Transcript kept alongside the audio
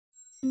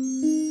من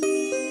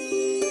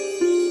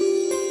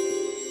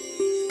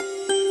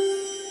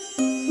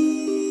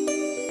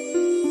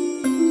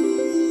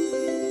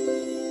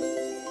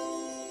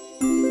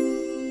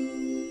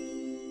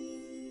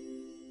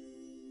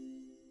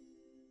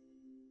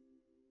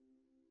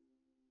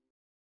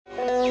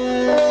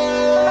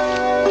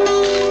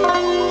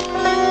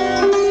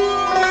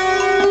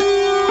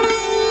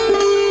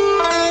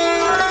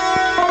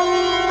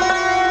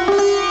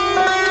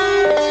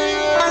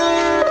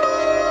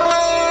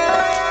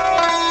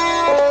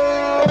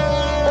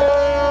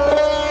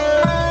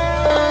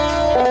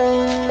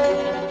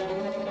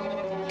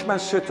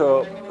 3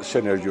 تا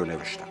سناریو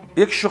نوشتم.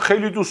 یکیشو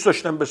خیلی دوست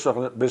داشتم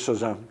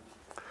بسازم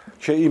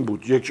که این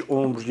بود: یک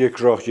عمر، یک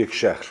راه، یک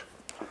شهر.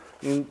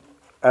 این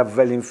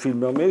اولین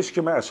فیلمنامه است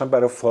که من اصلا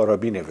برای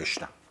فارابی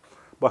نوشتم،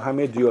 با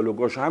همه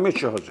دیالوگاش، همه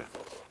چی حاضر.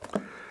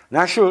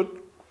 نشد.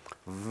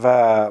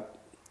 و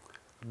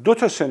 2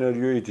 تا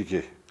سناریوی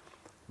دیگه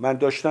من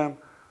داشتم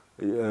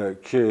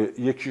که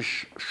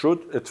یکیش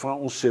شد، اتفاقا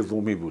اون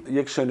سومی بود.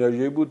 یک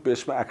سناریویی بود به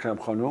اسم اکرم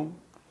خانم،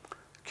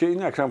 که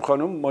این اکرم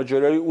خانم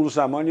ماجرای اون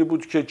زمانی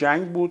بود که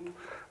جنگ بود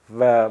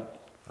و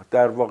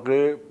در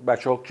واقع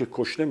بچه‌ها که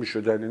کشته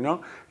می‌شدن اینا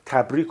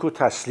تبریک و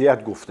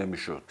تسلیت گفته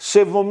می‌شد.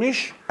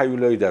 سومیش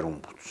هیولای درون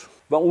بود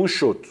و اون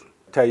شد.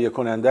 تهیه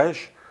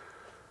کنندش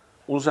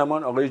اون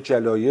زمان آقای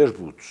جلایر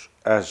بود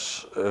از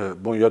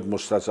بنیاد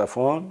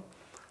مستضعفان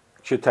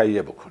که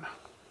تهیه بکنن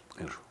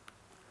این رو.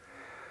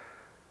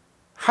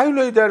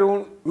 هیولای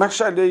درون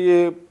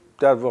مسئله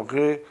در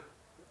واقع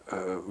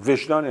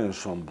وجدان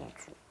انسان بود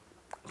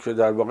که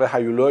در واقع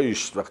هیولایی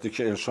است وقتی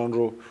که انسان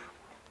رو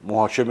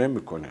محاکمه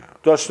میکنه.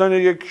 داستان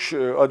یک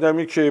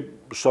آدمی که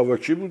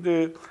ساواکی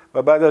بوده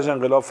و بعد از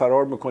انقلاب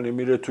فرار میکنه،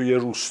 میره توی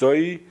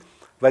روستایی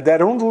و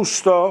در اون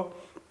روستا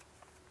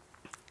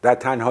در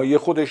تنهایی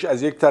خودش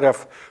از یک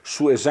طرف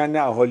سوء ظن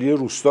اهالی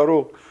روستا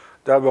رو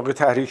در واقع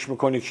تحریک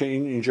میکنه که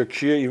این اینجا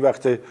کیه، این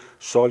وقت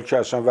سال که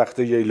اصلا وقت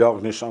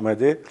ییلاق نیست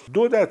آمده.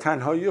 2 در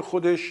تنهایی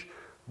خودش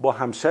با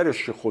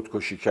همسرش که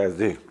خودکشی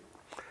کرده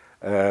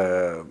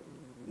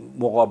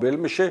مقابل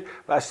میشه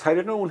و از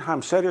طریق اون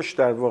همسرش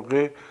در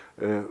واقع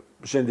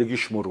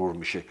زندگیش مرور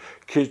میشه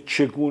که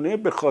چگونه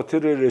به خاطر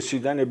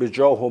رسیدن به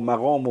جاه و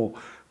مقام و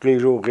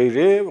غیره و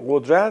غیره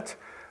قدرت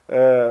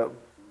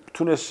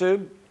تونسته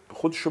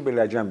خودش رو به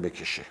لجن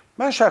بکشه.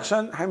 من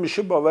شخصا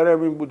همیشه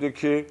باورم این بوده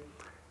که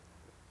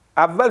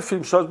اول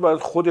فیلمساز باید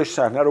خودش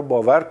صحنه رو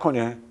باور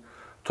کنه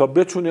تا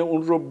بتونه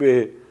اون رو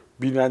به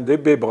بیننده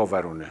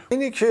بباورونه.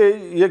 اینی که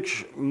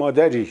یک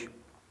مادری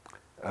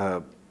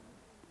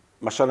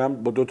مثلا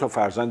با 2 تا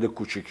فرزند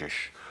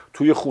کوچیکش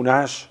توی خونه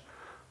است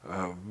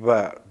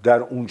و در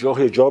اونجا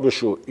حجابش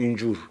رو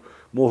اینجور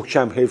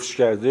محکم حفظ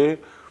کرده،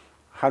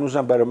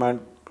 هنوزم برای من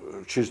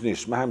چیز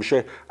نیست. من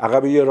همیشه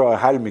عقب یه راه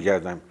حل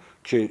میگردم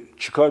که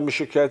چیکار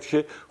میشه کرد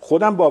که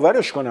خودم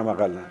باورش کنم.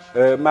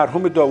 اقلا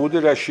مرحوم داوود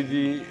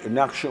رشیدی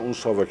نقش اون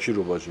ساواکی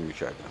رو بازی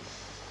میکردم.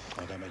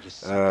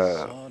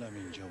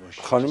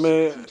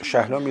 خانم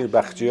شهلا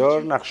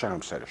میربختیار نقش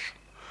همسرش.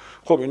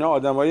 خب اینا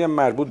آدمایی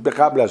مربوط به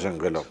قبل از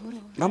انقلاب.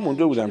 من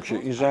مونده بودم که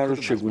این زن رو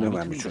چگونه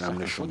من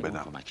میتونم نشون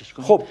بدم.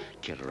 خب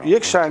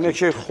یک صحنه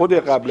که خود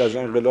قبل از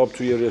انقلاب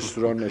توی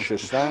رستوران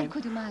نشستن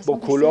با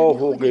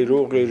کلاه و غیره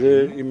و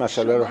غیره این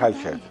مسئله رو حل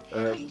کرد.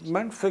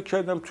 من فکر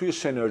کردم توی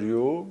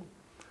سناریو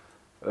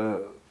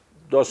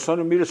داستان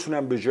رو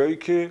میرسونم به جایی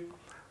که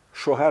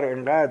شوهر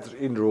انقدر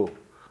این رو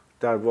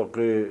در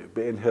واقع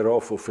به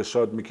انحراف و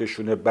فساد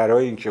میکشونه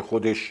برای اینکه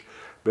خودش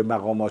به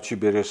مقاماتی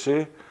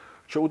برسه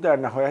که او در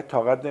نهایت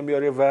طاقت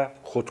نمیاره و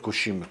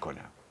خودکشی میکنه.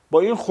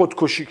 با این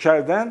خودکشی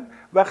کردن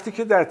وقتی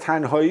که در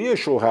تنهایی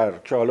شوهر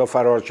که حالا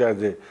فرار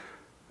کرده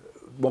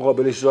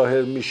مقابلش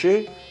ظاهر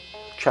میشه،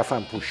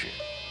 کفن پوشه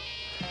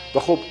و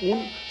خب اون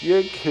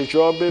یک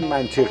حجاب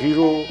منطقی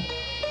رو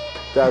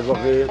در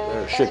واقع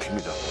شکل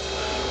میداد.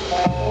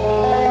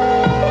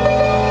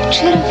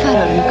 چرا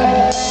فرار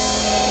میکنی؟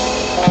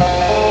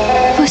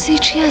 واسه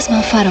چی از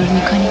من فرار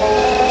میکنی؟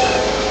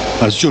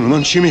 از جون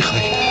من چی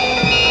میخوای؟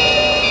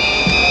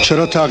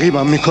 چرا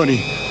تعقیبم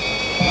میکنی؟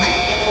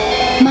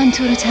 من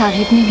تو رو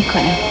تعقیب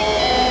نمیکنم.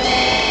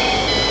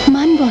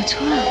 من با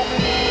تو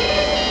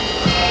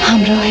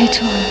همراه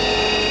تو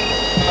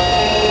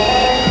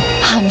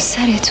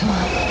همسر تو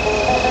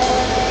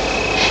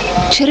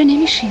چرا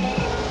نمیشینی؟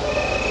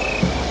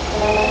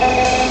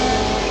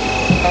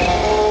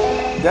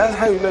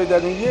 در هیولای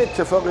درون یه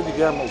اتفاق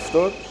دیگه هم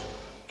افتاد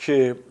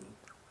که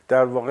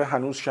در واقع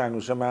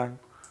هنوز من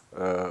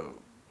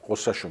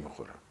قصه‌شو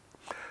میخورم.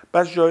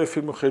 بعض جای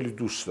فیلمو خیلی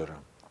دوست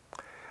دارم،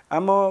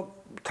 اما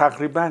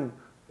تقریباً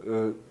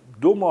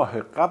 2 ماه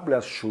قبل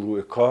از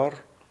شروع کار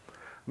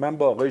من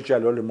با آقای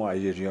جلال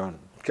معیریان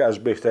که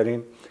از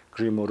بهترین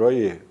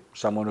گریمورای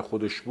زمان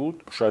خودش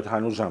بود، شاید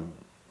هنوزم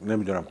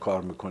نمیدونم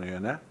کار میکنه یا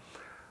نه،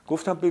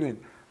 گفتم ببین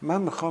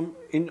من میخوام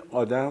این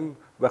آدم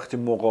وقتی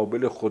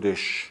مقابل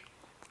خودش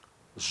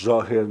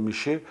ظاهر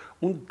میشه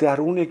اون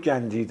درون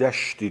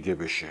گندیدش دیده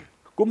بشه.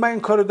 گفت من این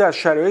کارو در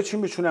شرایطی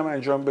میتونم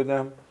انجام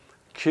بدم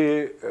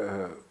که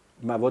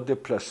مواد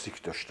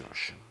پلاستیک داشته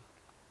باشه.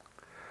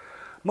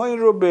 ما این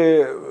رو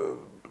به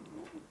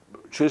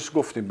چیز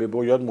گفتیم به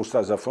بنیاد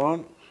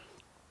مستضعفان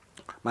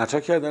مطرح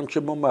کردم که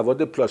ما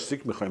مواد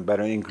پلاستیک میخوایم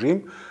برای این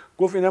گریم.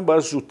 گفت اینم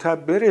باید زودتر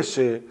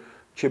برسه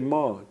که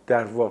ما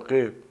در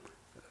واقع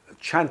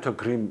چند تا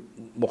گریم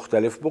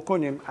مختلف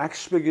بکنیم،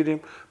 عکس بگیریم،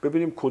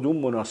 ببینیم کدوم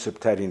مناسب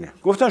ترینه.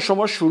 گفتن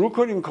شما شروع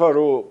کنین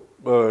کارو،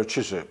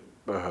 چیزه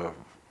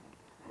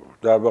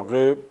در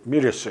واقع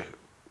میرسه.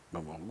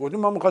 گفتیم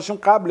ما میخواستیم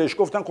قبلش،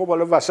 گفتن خب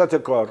حالا وسط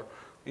کار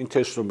این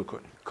تست رو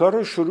میکنیم. کار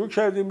رو شروع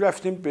کردیم،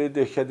 رفتیم به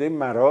دهکده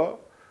مرا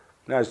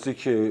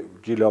نزدیک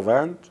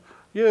گیلاوند،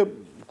 یه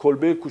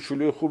کلبه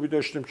کوچولوی خوبی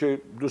داشتیم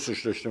که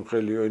دوستش داشتیم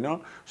خیلی و اینا،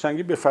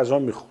 سنگی به فضا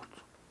میخورد.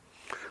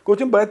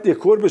 گفتیم باید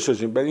دکور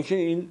بسازیم، برای اینکه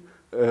این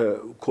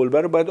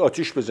کلبه رو باید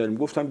آتیش بزنیم.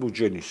 گفتن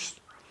بودجه نیست.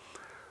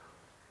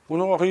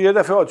 اون آخه یه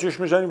دفعه آتیش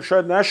میزنیم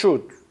شاید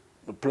نشد،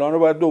 پلان رو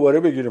باید دوباره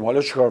بگیریم،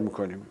 حالا چیکار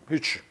میکنیم؟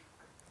 هیچ.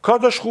 کار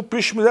داشت خوب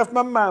پیش میرفت.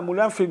 من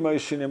معمولا فیلم‌های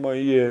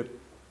سینمایی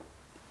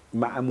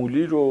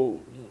معمولی رو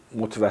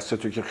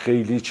متوسطی که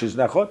خیلی چیز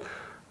نخواد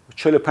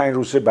 45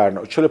 روز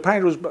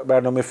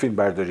برنامه فیلم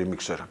برداری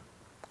میگذارم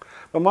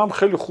و ما هم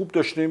خیلی خوب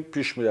داشتیم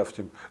پیش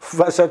میرفتیم.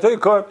 وسطای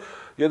کار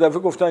یه دفعه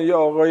گفتن یه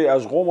آقایی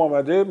از قم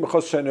آمده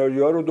میخواد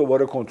سناریو رو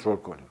دوباره کنترل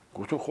کنه.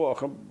 گفتم خب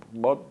آخه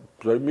ما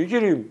داریم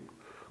میگیریم.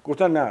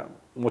 گفتن نه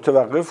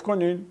متوقف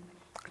کنین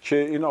که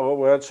این آقا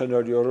باید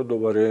سناریو رو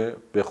دوباره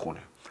بخونه.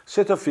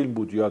 3 تا فیلم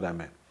بود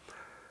یادمه.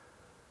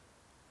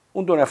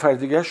 اون 2 نفر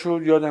دیگه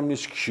شو یادم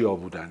نیست کیا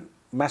بودن.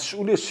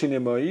 مسئول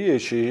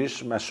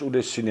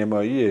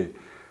سینمایی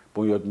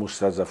بنیاد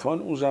مستضعفان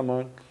اون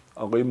زمان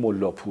آقای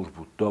ملاپور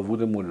بود،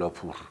 داوود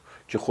ملاپور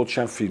که خودش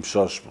هم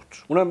فیلمساز بود.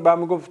 اونم به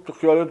من گفت تو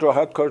خیالت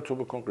راحت کارتو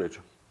بکن قیجا.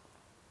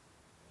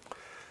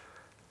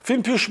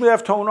 فیلم پیش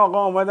میرفت تا اون آقا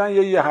آمدن.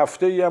 یه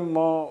هفته هم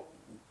ما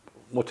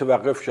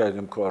متوقف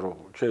کردیم کارو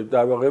که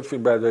در واقع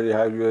فیلم برداری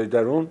هریای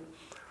درون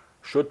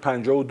شد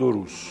 52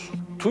 روز.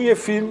 توی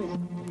فیلم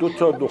 2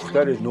 تا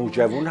دختر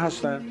نوجوان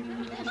هستن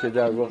که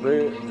در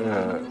واقع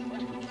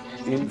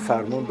این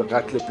فرمان به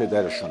قتل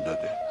پدرشون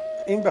داده.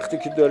 این وقتی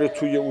که داره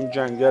توی اون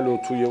جنگل و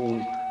توی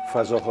اون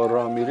فضاها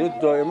راه میره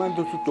دائما 2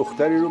 تا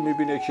دختری رو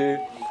میبینه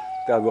که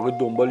در واقع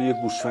دنبال یه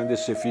گوسفند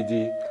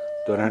سفیدی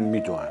دارن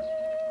میدوئن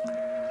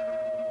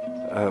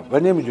و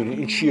نمیدونی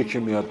این چیه که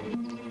میاد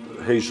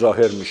هی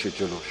ظاهر میشه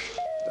جلوش.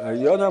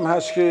 یادم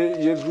هست که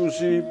یک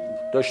روزی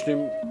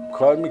داشتیم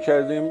کار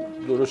میکردیم،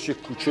 درست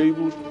یک کوچه‌ای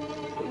بود،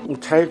 اون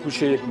ته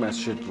کوچه یک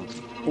مسجد بود.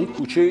 اون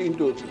کوچه این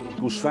 2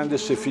 گوسفند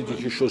سفیدی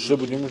که شسته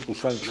بودیم،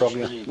 گوسفند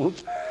چاقی هم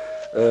بود،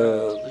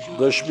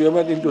 داشت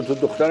بیامد. این 2 تا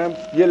دخترم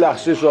یه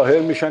لحظه ظاهر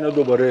میشن و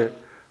دوباره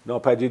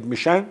ناپدید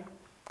میشن.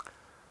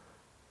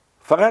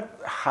 فقط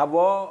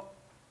هوا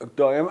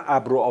دائم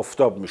ابر و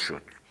آفتاب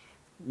میشد.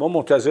 ما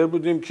منتظر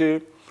بودیم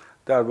که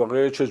در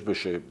واقع چیز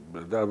بشه،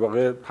 در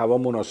واقع هوا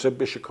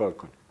مناسب بشه کار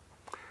کنیم.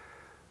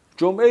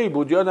 جمعه ای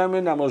بود، یادم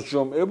نماز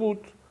جمعه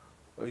بود.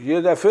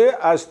 یه دفعه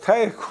از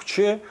ته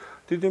کوچه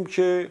دیدیم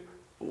که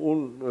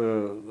اون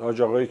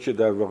حاج آقایی که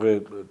در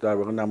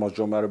واقع نماز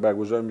جمعه رو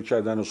برگزار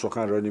میکردن و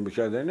سخنرانی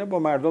میکردن اینا با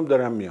مردم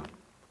دارن میان.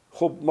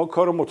 خب ما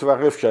کار رو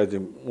متوقف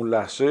کردیم اون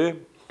لحظه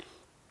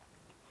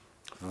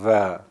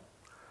و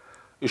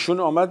ایشون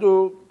آمد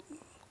و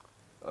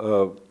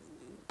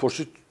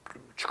پرسید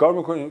چیکار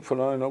میکنیم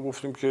فلان اینا.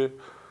 گفتیم که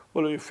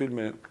والا یه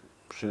فیلم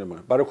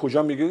سینمایی. برای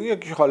کجا میگه؟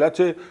 یک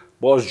حالت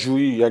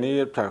بازجویی،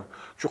 یعنی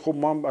که خب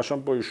ما هم اصلا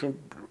با ایشون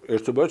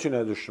ارتباطی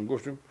نداشتیم.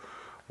 گفتیم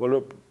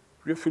والا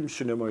یه فیلم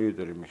سینمایی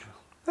داریم میگه.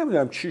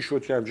 نمیدونم چی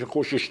شد که همچین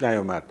خوشش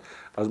نیامد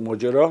از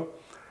ماجرا.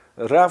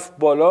 رفت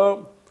بالا،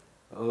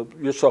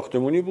 یه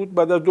ساختمونی بود.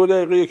 بعد از 2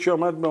 دقیقه یکی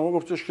آمد به ما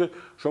گفتش که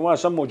شما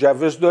اصلا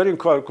مجوز دارین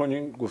کار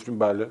کنین؟ گفتیم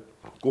بله.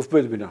 گفت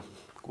ببینم.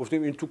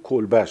 گفتیم این تو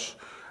کلبه است.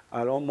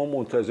 الان ما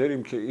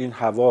منتظریم که این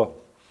هوا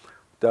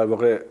در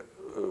واقع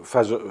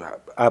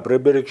ابره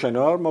بره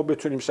کنار، ما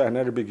بتونیم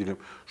صحنه رو بگیریم.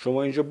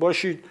 شما اینجا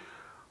باشید،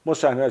 ما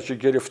صحنه رو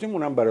گرفتیم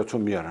اونم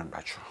براتون میارن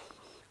بچه‌ها.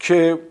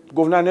 که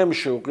گفت نه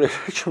نمیشه.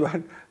 که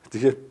من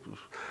دیگه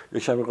یه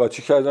کمی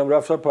قاطی کردم،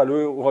 رفتم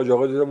پلوی حاج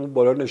آقا، دیدم اون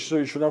بالا نشسته،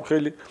 ایشون هم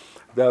خیلی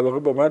در واقع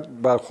با من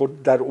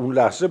برخورد در اون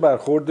لحظه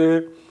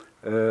برخورد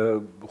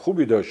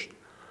خوبی داشت.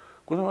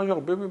 گفتم حاج آقا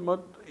ببین ما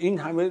این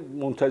همه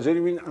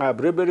منتظریم این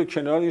ابره بره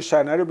کنار این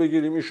صحنه رو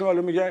بگیریم. ایشون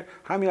حالا میگه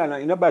همین الان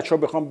اینا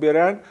بچه‌ها بخوام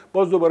برن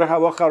باز دوباره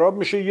هوا خراب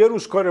میشه، یه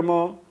روز کار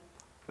ما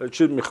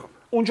چی میخوام.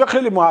 اونجا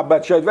خیلی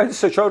محبت کرد ولی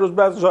 3-4 روز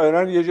بعد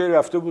ظاهرا یه جایی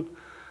رفته بود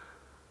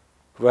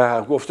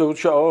و گفته بود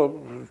که آقا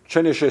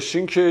چه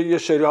نشستین که یه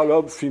سری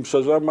حالا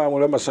فیلمسازا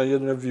معمولا مثلا یه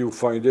دونه ویو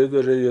فایندر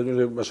داره، یه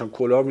دونه مثلا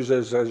کلاه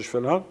میذاره سرش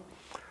فلان،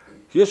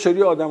 یه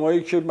سری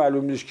آدمایی که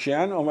معلوم نیست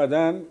کیان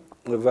آمدن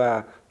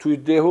و توی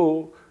ده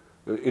و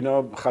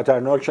اینا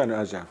خطرناکن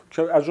ازم.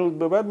 که از اون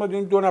به بعد ما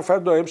دیدیم 2 نفر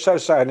دائم سر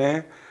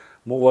صحنه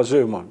مواظب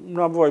ما،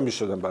 اونا هم وای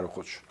میسادن برای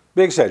خودشون.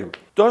 بگذاریم.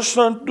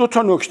 داستان 2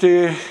 تا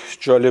نکته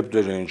جالب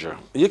داره اینجا.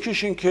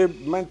 یکیش این که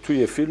من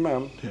توی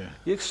فیلمم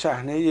یک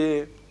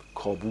صحنه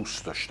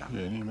کابوس داشتم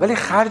ولی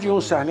خرج اون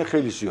صحنه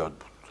خیلی زیاد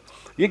بود.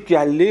 یک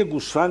گله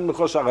گوسفند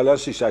می‌خواست حداقل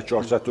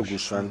 300-400 تا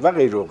گوسفند و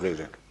غیره و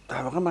غیره.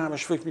 در واقع من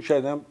همش فکر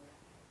می‌کردم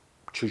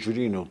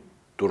چجوری اینو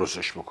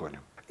درستش بکنیم.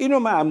 اینو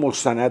من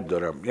مستند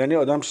دارم، یعنی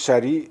آدم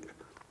سریع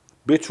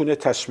بتونه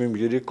تصمیم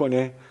گیری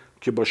کنه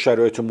که با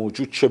شرایط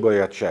موجود چه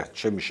باید کرد،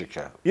 چه میشه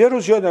کرد. یه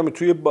روز یادم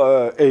توی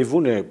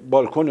ایوون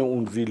بالکن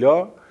اون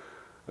ویلا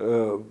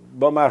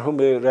با مرحوم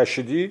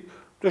رشیدی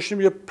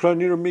داشتیم یه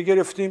پلانی رو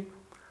میگرفتیم.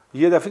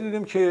 یه دفعه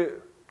دیدیم که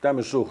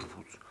دم ظهر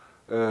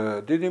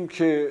بود، دیدیم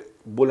که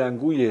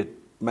بلندگوی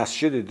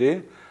مسجد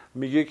ده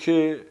میگه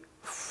که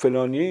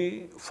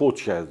فلانی فوت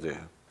کرده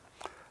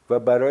و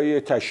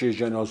برای تشییع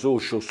جنازه و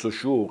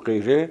شستشو و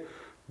غیره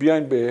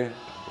بیاین به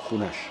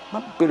خونش.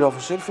 من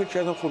بلافاصله فکر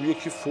کردم خب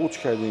یکی فوت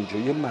کرده اینجا،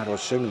 یه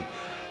مراسمی،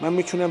 من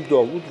میتونم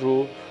داوود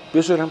رو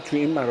بذارم توی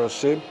این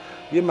مراسم،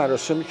 یه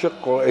مراسمی که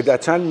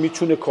قاعدتاً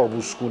میتونه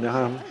کابوسگونه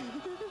هم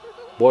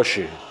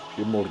باشه،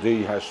 یه مرده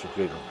ای هست و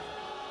غیره.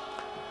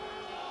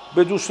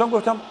 به دوستان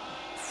گفتم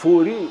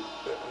فوری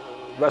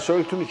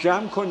وسایلتون رو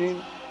جمع کنین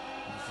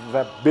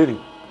و بریم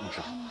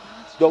اونجا.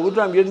 داوود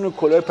رو هم یه دونه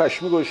کلاه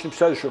پشمی گذاشتیم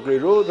سرش و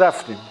غیره،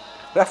 رفتیم.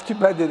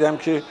 بعد دیدم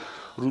که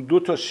رو 2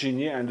 تا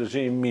سینی اندازه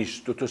این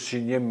میز، 2 تا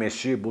سینی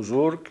مسی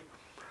بزرگ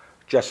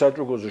جسد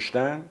رو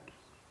گذاشتن،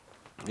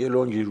 یه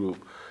لنگی رو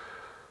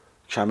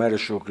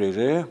کمرش و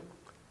غیره،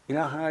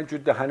 اینا هر جور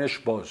دهنش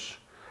باز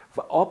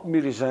و آب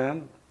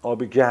میریزن،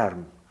 آب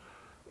گرم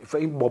و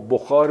این با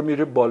بخار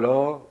میره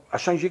بالا،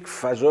 اصلا یک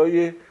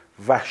فضای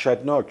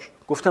وحشتناک.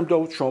 گفتم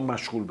داوود شما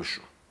مشغول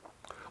بشو.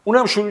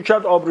 اونم شروع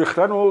کرد آب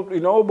ریختن و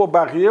اینا و با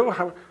بقیه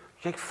و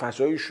یک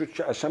فضایی شد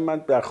که اصلا من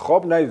در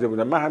خواب ندیده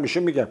بودم. من همیشه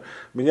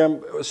میگم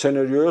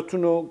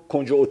سناریوهاتون رو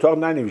کنج اتاق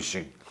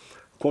ننویسین.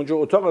 کنج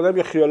اتاق آدم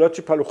یه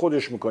خیالاتی پلو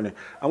خودش میکنه،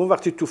 اما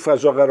وقتی تو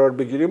فضا قرار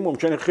بگیریم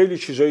ممکنه خیلی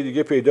چیزای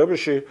دیگه پیدا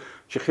بشه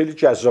که خیلی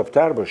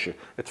جذابتر باشه.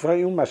 اتفاقا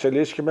این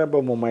مسئله است که من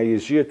با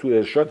ممیزی تو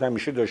ارشاد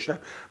همیشه داشتم،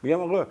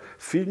 میگم آقا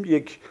فیلم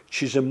یک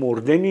چیز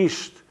مرده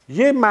نیست،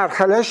 یه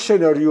مرحلهش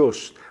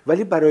سناریوست،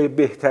 ولی برای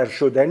بهتر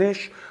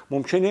شدنش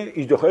ممکنه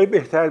ایده های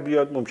بهتر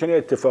بیاد، ممکنه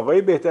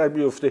اتفاقای بهتر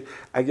بیفته.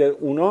 اگر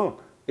اونا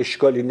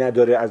اشکالی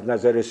نداره از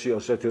نظر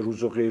سیاست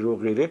روز و غیره و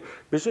غیره،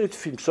 بذارید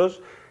فیلمساز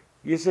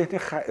یه ذهن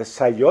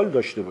سیال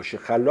داشته باشه،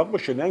 خلاق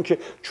باشه، نه اینکه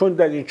چون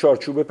در این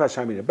چارچوبه پس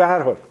همینه. به هر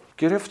حال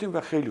گرفتیم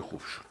و خیلی خوب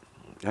شد.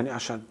 یعنی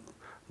اصلا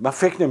من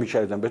فکر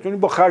نمی‌کردم بتونیم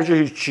با خرج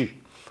هیچی،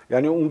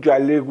 یعنی اون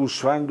گله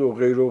گوسفند و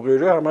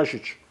غیره همش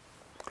هیچ.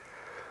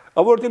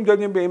 آوردیم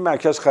دادیم به این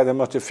مرکز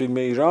خدمات فیلم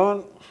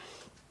ایران.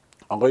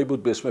 آقایی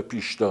بود به اسم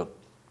پیشداد،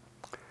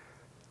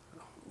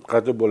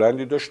 قد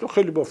بلندی داشت و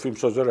خیلی با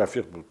فیلمسازا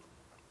رفیق بود.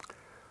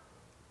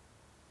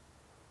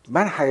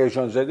 من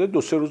هیجان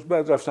زده 2-3 روز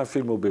بعد رفتم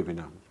فیلمو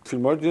ببینم.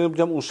 فیلم‌ها رو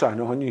دیدم اون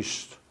صحنه‌ها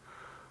نیست.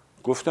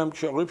 گفتم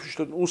که آقای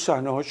پیشداد اون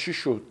صحنه‌ها چی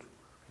شد؟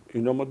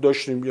 اینا ما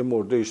داشتیم یه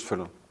مرده است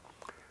فلان.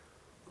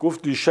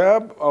 گفت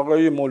دیشب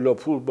آقای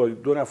ملاپور با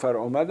 2 نفر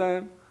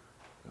آمدن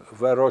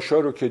و راشا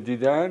رو که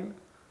دیدن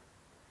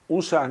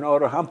اون صحنه‌ها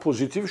رو هم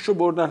پوزیتیوش رو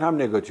بردن هم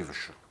نگاتیوش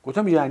رو.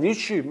 گفتم یعنی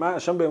چی؟ من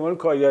اصلا به عنوان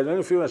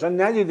کارگردان فیلم اصلا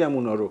ندیدم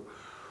اونا رو.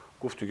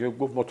 گفت دیگه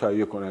گفت ما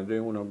تهیه کننده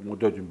اونا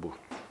مدادیم برد.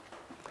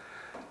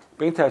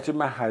 به این ترتیب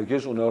من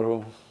هرگز اونا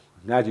رو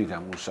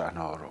ندیدم، اون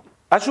صحنه‌ها رو.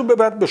 از اون به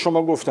بعد به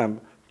شما گفتم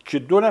که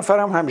 2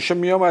 نفرم همیشه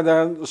می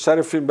آمدن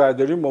سر فیلم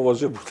برداری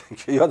مواظب بودن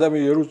که یادم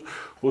یه روز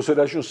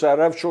حوصله‌شون سر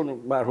رفت، چون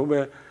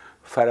مرحوم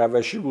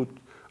فروشی بود،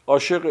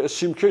 عاشق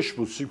سیمکش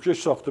بود،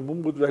 سیمکش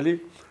ساختمون بود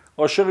ولی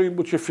عاشق این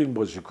بود که فیلم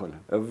بازی کنه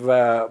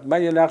و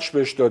من یه نقش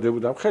بهش داده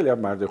بودم، خیلی هم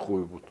مرد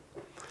خوبی بود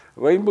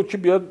و این بود که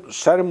بیاد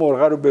سر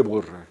مرغ رو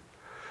ببره.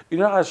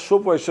 اینا از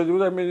صبح وایساده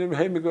بودن، می‌دیدیم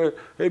هی میگه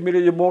هی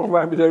میره یه مرغ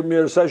برمی داره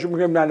میرسهش،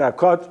 میگم نه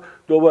کات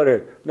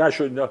دوباره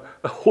نشد،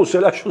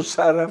 حوصله‌شون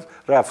سر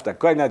رفتن،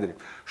 کاری نداریم.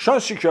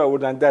 شانسی که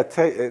آوردن در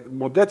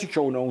مدتی که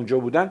اونا اونجا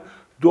بودن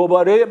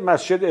دوباره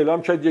مسجد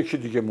اعلام کرد یکی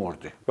دیگه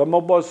مرده و ما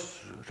باز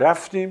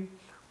رفتیم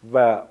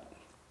و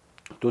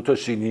 2 تا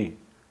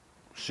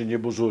سینی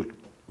بزرگ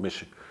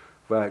میشه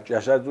و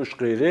جسد روش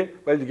غیره،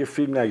 ولی دیگه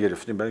فیلم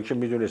نگرفتیم برای اینکه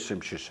میدونستیم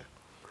چیه.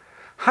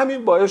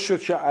 همین باعث شد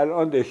که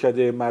الان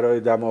دهکده مرای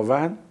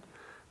دماوند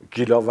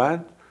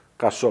گیلاوند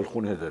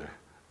غسالخونه داره،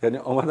 یعنی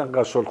آمدن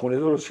غسالخونه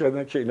درست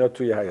کردن که اینا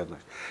توی حیاط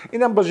داشت.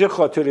 اینم باز یه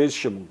خاطره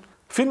ایست که موند.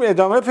 فیلم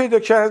ادامه پیدا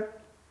کرد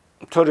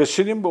تا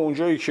رسیدیم به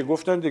اونجایی که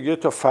گفتن دیگه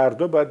تا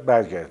فردا باید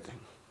برگردیم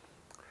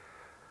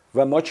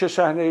و ما چه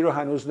صحنه ای رو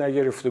هنوز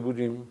نگرفته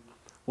بودیم؟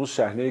 اون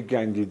صحنه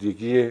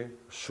گندیدگی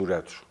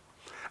صورت رو.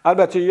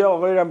 البته یه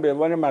آقایی رو به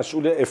عنوان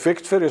مسئول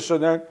افکت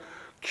فرستادن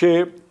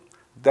که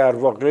در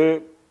واقع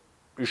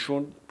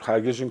ایشون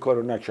هرگز این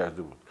کارو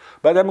نکرده بود.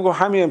 بعدم میگم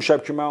همین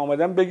امشب که من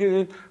اومدم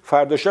بگیرید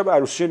فردا شب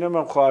عروسی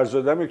من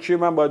خواهرزادم کی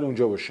من باید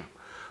اونجا باشم.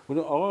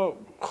 گفتم آقا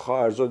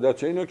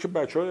خواهرزادت اینا که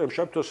بچه‌ها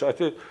امشب تا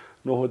ساعت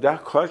 9 و 10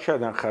 کار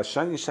کردن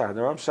خستن، این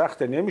صحنه هم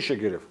سخته نمیشه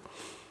گرفت.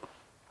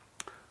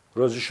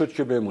 راضی شد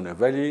که بمونه،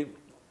 ولی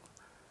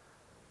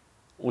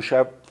اون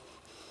شب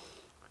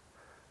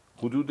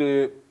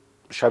حدود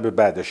شب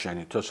بعدش،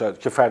 یعنی تا ساعت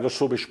که فردا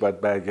صبحش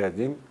باید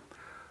برگردیم،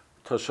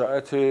 تا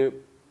ساعت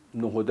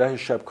 9 و 10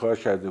 شب کار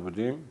کرده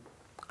بودیم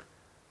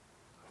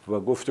و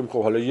گفتیم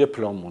خب حالا یه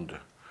پلان مونده.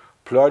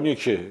 پلانی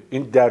که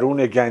این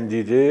درون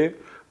گندیده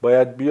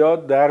باید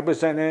بیاد در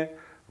بزنه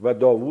و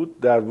داوود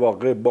در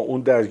واقع با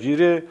اون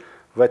درگیره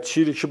و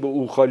تیری که به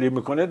او خالی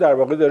میکنه در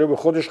واقع داره به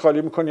خودش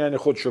خالی میکنه، یعنی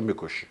خودشو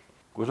میکشه.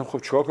 گفتم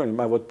خب چیکار کنیم؟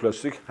 مواد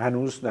پلاستیک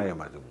هنوز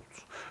نیامده بود.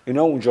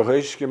 اینا اون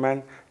جاهاییست که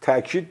من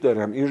تاکید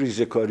دارم این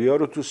ریزه‌کاری‌ها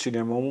رو تو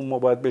سینمامون ما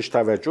باید بهش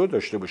توجه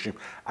داشته باشیم.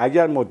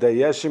 اگر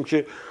مدعی هستیم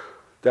که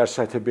در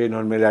سطح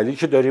بین‌المللی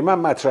که داریم هم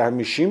مطرح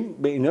میشیم،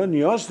 به اینا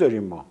نیاز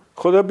داریم ما.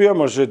 خدا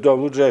بیامرزه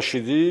داوود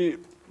رشیدی،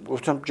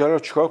 گفتم جلال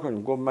چیکار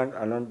کنیم؟ گفت من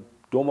الان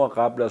 2 ماه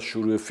قبل از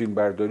شروع فیلم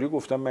برداری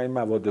گفتم من این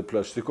مواد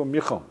پلاستیک رو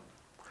میخوام.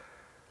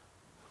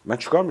 من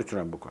چیکار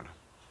میتونم بکنم؟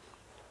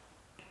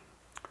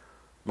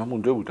 من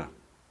مونده بودم.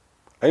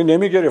 اگه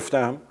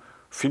نمیگرفتم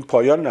فیلم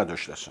پایان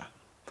نداشت اصلا.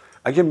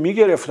 اگه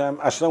میگرفتم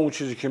اصلا اون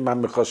چیزی که من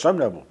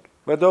میخواستم نبود.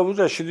 و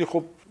داوود رشیدی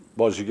خب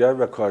بازیگر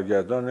و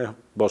کارگردان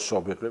با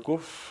سابقه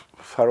گفت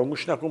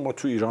فراموش نکن ما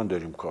تو ایران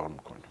داریم کار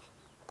میکنیم.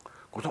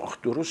 گفتم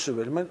آخ درسته،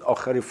 ولی من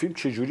آخر فیلم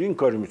چجوری این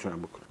کاری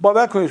میتونم بکنم؟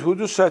 باور کنید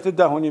حدود ساعت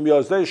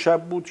 10:30-11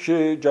 شب بود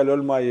که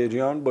جلال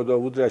معیریان با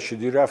داوود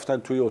رشیدی رفتن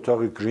توی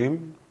اتاق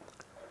گریم،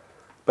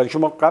 برای که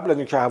ما قبل از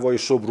اینکه هوای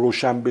صبح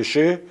روشن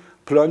بشه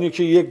پلانی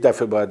که یک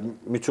دفعه باید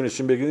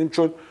میتونستیم بگیریم،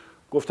 چون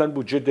گفتن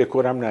بودجه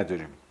دکورم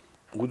نداریم.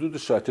 حدود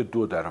ساعت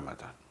 2 در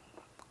آمدن.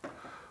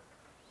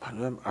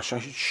 من اصلا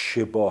هیچ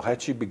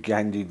شباهتی به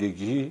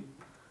گندیدگی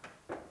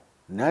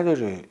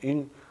نداره.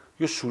 این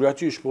یه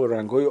صورتیش با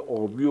رنگ‌های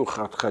آبی و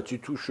خط خطی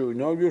توش و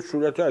اینا، یه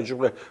صورت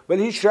عجیبه،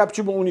 ولی هیچ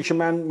ربطی به اونی که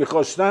من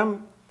میخواستم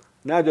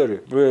نداره.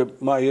 به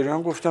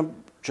معیریان گفتم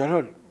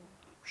جلال،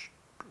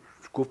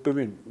 گفت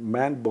ببین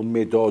من با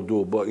مداد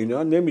و با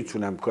اینا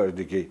نمیتونم کار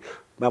دیگه،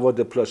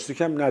 مواد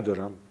پلاستیک هم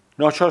ندارم.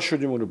 ناچار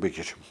شدیم اونو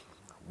بگیریم.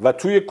 و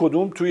توی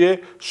کدوم؟ توی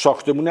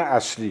ساختمون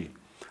اصلی.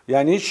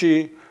 یعنی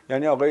چی؟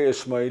 یعنی آقای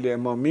اسماعیل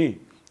امامی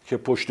که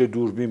پشت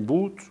دوربین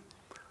بود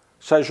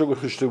سرشو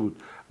گذاشته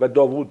بود و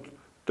داوود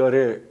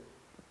داره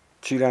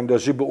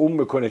تیراندازی به اون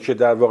میکنه که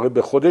در واقع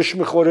به خودش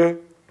میخوره،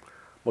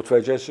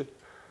 متوجه هستی؟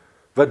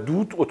 و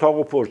دود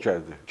اتاقو پر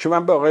کرده. که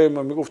من به آقای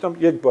امامی گفتم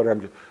یک بارم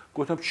دید.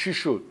 گفتم چی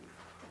شد؟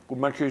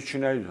 گفت من که هیچی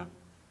ندیدم.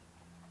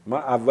 من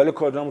اول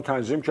کارمو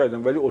تنظیم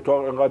کردم ولی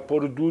اتاق انقدر پر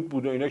دود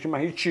بود و اینا که من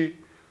هیچی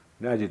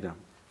ندیدم.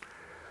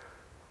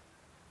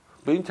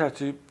 به این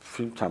ترتیب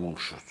فیلم تموم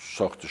شد،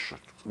 ساخته شد.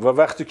 و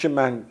وقتی که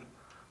من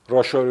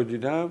راشا رو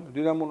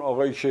دیدم اون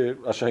آقایی که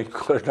اصلا این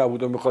کار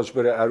نبود و میخواست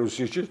بره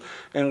عروسی چیز،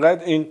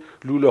 انقدر این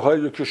لوله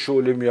هایی که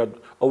شعله میاد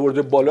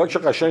آورده بالا که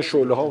قشنگ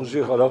شعله ها اون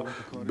زیر، حالا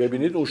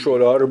ببینید اون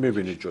شعله ها رو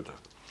میبینید جدا.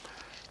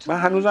 من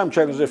هنوزم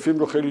کنز فیلم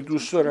رو خیلی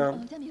دوست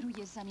دارم،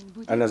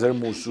 از نظر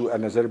موضوع،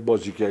 از نظر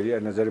بازیگری،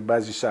 از نظر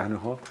بعضی صحنه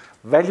ها،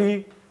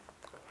 ولی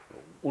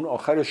اون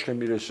آخرش که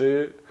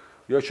میرسه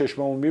یا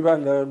چشممو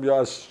میبندم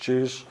یا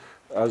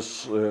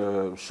از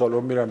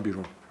سالن میرم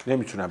بیرون،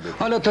 نمیتونم ببینم.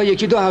 حالا تا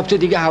 1-2 هفته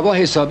دیگه هوا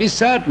حسابی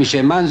سرد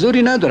میشه،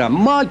 منظوری ندارم،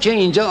 ما که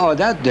اینجا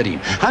عادت داریم،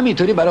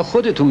 همینطوری برای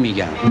خودتون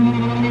میگم.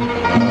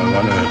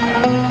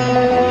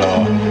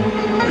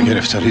 بله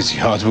گرفتاری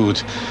زیاد بود،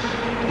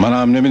 من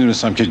هم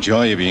نمیدونستم که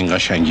جای به این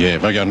قشنگیه،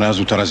 وگرنه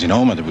زودتر از اینا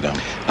اومده بودم.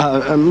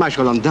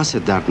 مشغلان دست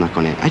درد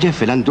نکنه، اگه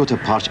فعلا 2 تا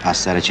پارچ از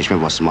سر چشمه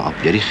واسه ما آب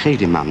بیاری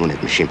خیلی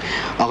ممنونت میشیم.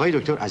 آقای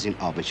دکتر از این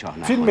آب چاه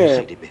نخوره، فیلم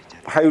خیلی بهتره.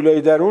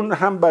 هیولای درون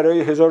هم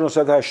برای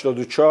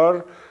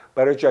 1984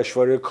 برای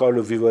جشنواره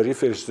کارلو ویواری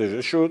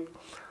فرستاده شد،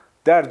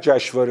 در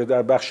جشنواره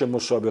در بخش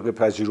مسابقه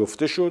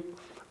پذیرفته شد،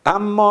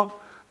 اما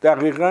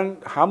دقیقاً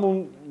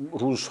همون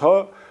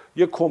روزها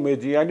یک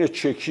کمدین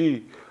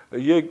چکی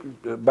یک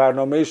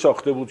برنامه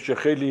ساخته بود که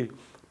خیلی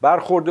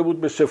برخورده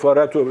بود به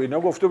سفارت و اینا،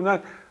 گفته بودن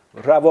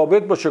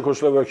روابط با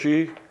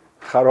چکسلواکی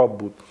خراب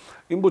بود.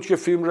 این بود که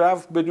فیلم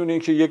رفت بدون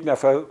اینکه یک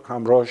نفر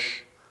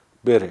همراهش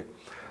بره.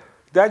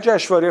 در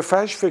جشنواره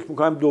فجر فکر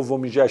میکنم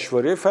دومین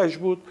جشنواره فجر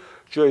بود،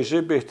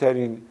 جایزه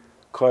بهترین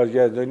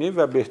کارگردانی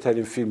و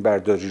بهترین فیلم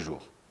برداری رو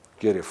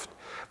گرفت،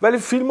 ولی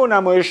فیلم رو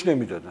نمایش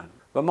نمیدادن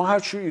و ما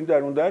هرچی این در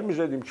اون در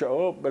میزدیم که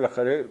آقا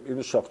بالاخره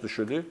اینو ساخته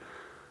شده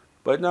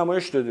باید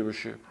نمایش داده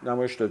بشه،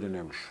 نمایش داده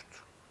نمیشد.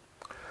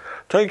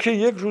 تا اینکه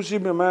یک روزی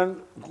به من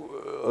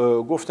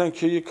گفتن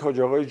که یک حاج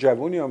آقای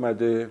جوانی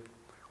آمده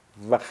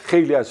و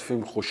خیلی از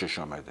فیلم خوشش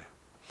آمده،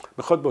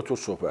 میخواد با تو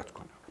صحبت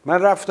کنه.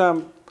 من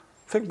رفتم،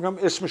 فکر میکنم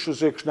اسمش رو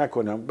ذکر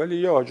نکنم،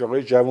 ولی یه حاج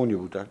آقای جوانی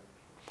بودن،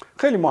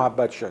 خیلی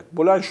محبت کرد،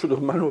 بلند شد و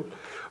منو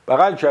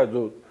بغل کرد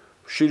و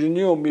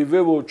شیرینی و میوه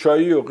و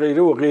چایی و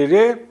غیره و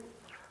غیره.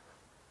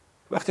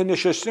 وقتی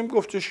نشستیم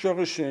گفتش که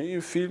آقا این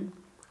فیلم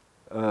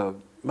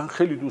من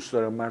خیلی دوست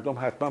دارم، مردم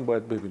حتما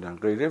باید ببینن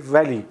غیره،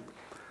 ولی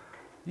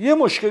یه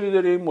مشکلی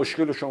داره، این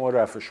مشکل رو شما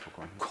رفعش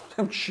بکنید.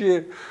 گفتم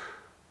چیه؟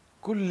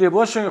 گفت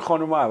لباس این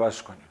خانم رو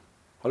عوض کنید.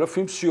 حالا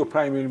فیلم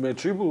 35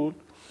 میلیمتری بود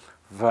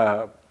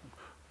و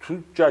تو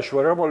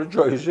جشنواره هم حالا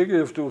جایزه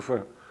گرفته بود.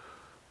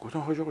 گفتم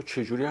حاج آقا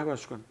چجوری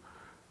عوض کنم؟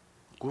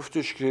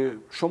 گفتش که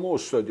شما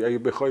استادی اگه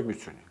بخوای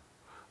میتونی.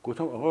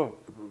 گفتم آقا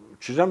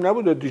چیزم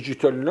نبود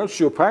دیجیتال، اینا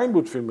 35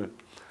 بود فیلم.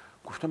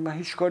 گفتم من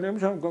هیچ کار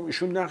نمیتونم. گفتم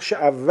ایشون نقش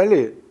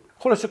اوله.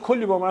 خلاصه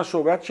کلی با من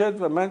صحبت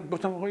کرد و من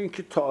گفتم آقا این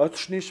که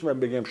تئاتر نیست من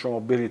بگم شما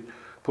برید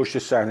پشت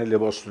صحنه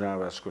لباستون رو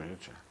عوض کنید.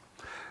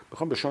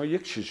 میخوام به شما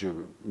یک چیزی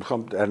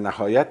میخوام در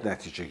نهایت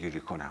نتیجه گیری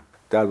کنم.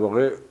 در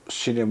واقع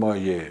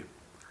سینمای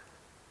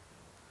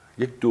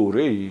یک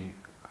دوره‌ای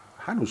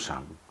هنوز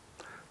هم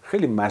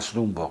خیلی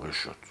مظلوم واقع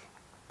شد.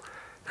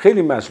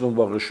 خیلی مظلوم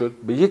واقع شد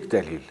به یک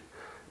دلیل،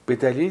 به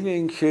دلیل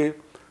اینکه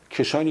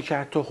کسانی که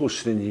حتی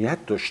حسن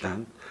نیت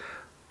داشتن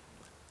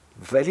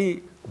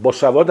ولی با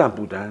سوادم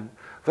بودن،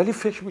 ولی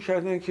فکر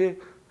میکردن که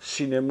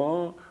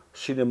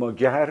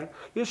سینماگر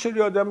یه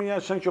سری آدمی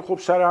هستن که خب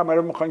سر همه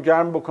رو میخوان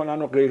گرم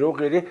بکنن و غیره و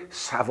غیره،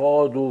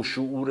 سواد و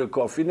شعور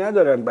کافی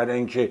ندارن برای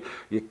اینکه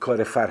یک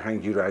کار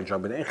فرهنگی رو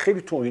انجام بدن. این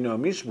خیلی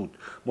توهین‌آمیز بود،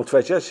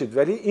 متوجه هستید،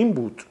 ولی این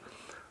بود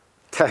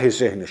ته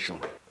ذهنشون.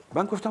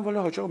 من گفتم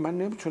والا حاج آقا من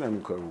نمیتونم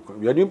این کارو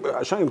بکنم، یعنی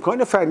اصلا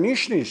امکان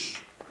فنیش نیست،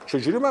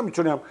 چجوری من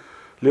میتونم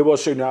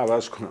لباس اینو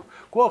عوض کنم؟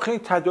 گفت آخه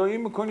این تداعی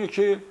میکنه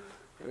که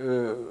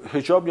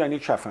حجاب یعنی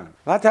کفن.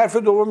 و طرف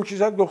دومی که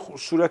زد گفت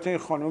صورت این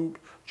خانم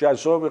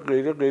جذاب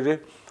غیره غیره،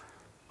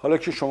 حالا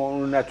که شما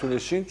اون رو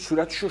نتونستین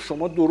صورتشو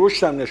شما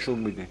درشت هم نشون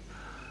میدین.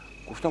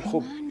 گفتم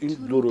خب این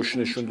درشت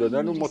نشون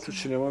دادن رو ما تو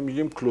سینما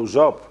میگیم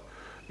کلوزآپ،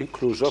 این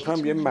کلوزآپ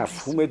هم یه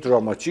مفهوم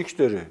دراماتیک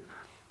داره.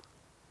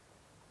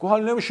 گفت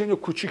حال نمیشه اینو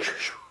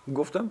کوچیکش.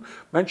 گفتم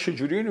من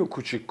چجوری اینو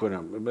کوچیک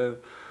کنم؟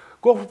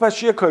 گفت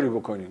پس یه کاری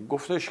بکنیم.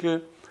 گفتش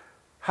که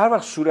هر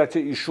وقت صورت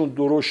ایشون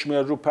درشت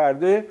میاد رو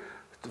پرده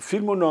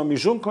فیلمو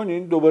نامیزون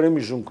کنین دوباره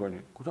میزون کنین.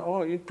 گفتم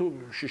آقا این تو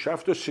 6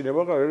 7 تا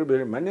سینما قراره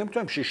بریم، من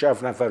نمیتونم 6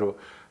 7 نفر رو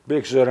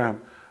بگذارم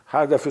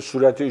هر دفعه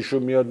صورت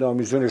ایشون میاد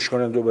نامیزونش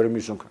کنن دوباره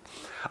میزون کنن.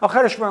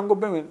 آخرش من گفت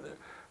ببین،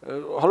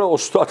 حالا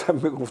استادم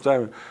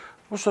میگفتم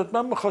استاد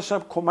من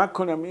میخواستم کمک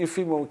کنم این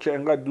فیلمو که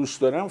انقدر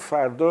دوست دارم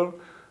فردا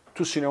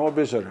تو سینما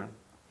بذارم،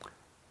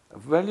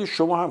 ولی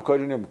شما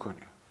همکاری نمیکنی.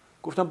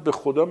 گفتم به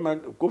خدا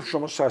من، گفت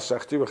شما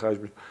سرسختی به خرج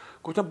بدید.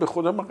 گفتم به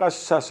خدا من قصد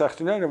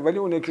سرسختی ندارم، ولی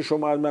اونه که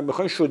شما از من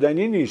بخواین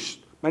شدنی نیست،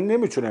 من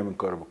نمیتونم این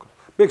کارو بکنم.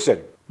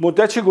 بگذاریم.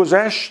 مدتی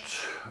گذشت،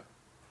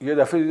 یه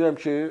دفعه دیدم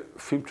که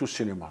فیلم تو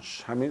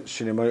سینماست، همین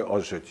سینمای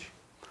آزادی.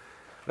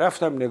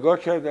 رفتم نگاه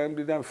کردم،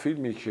 دیدم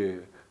فیلمی که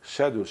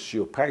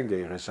 135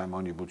 دقیقه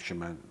زمانی بود که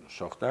من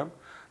ساختم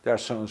در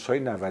سانس‌های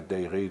 90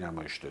 دقیقه‌ای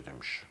نمایش داده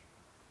میشه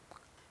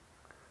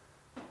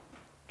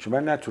که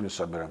من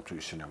نتونستم برم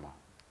توی سینما.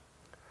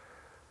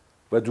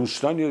 و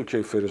دوستانی رو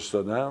که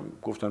فرستادم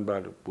گفتن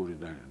بله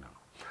بریدن اینا.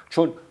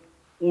 چون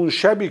اون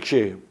شبی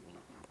که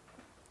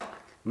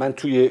من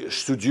توی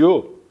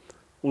استودیو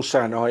اون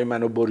صحنه‌های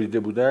منو بریده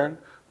بودن،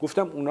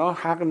 گفتم اونا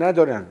حق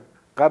ندارن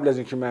قبل از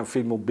اینکه من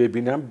فیلمو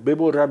ببینم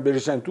ببرن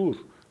بریزن دور،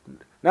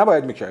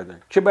 نباید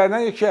میکردن. که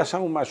بعدن یکی از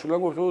همون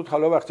مسئولان گفته بود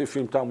حالا وقتی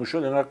فیلم تموم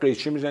شد اینا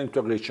قیچی میزنیم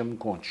تا قیچمون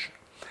کنج.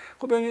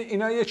 خب ببینید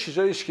اینا یه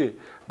چیزایی است که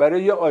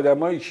برای یه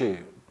آدمایی که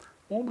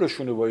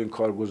عمرشون رو با این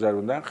کار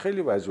گذروندن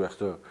خیلی بعضی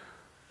وقتا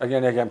اگر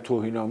نگم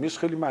توهین‌آمیز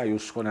خیلی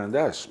مایوس کننده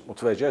است.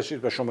 متوجه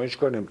هستید و شما هیچ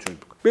کار نمیتونید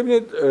بکنید.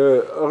 ببینید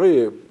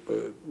آقای،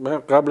 من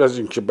قبل از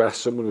اینکه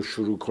بحثمون رو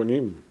شروع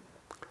کنیم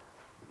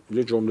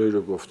یه جمله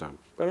رو گفتم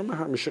برای من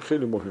همیشه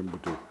خیلی مهم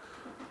بوده.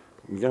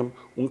 میگم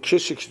اون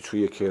کسی که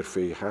توی یک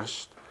حرفه‌ای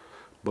هست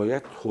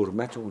باید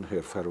حرمت اون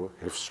حرفه رو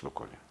حفظ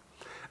بکنه.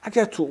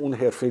 اگر تو اون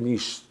حرفه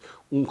نیست،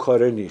 اون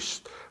کاره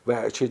نیست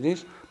و چه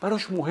نیست،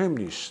 براش مهم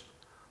نیست.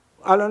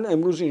 الان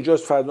امروز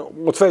اینجاست، فردا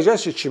متوجه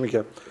هستید چی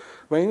میگم؟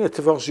 و این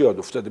اتفاق زیاد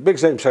افتاده.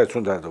 بگذاریم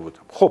سرتون درد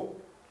آوردم. خب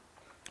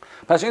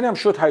پس اینم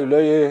شد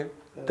هیولای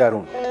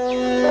درون.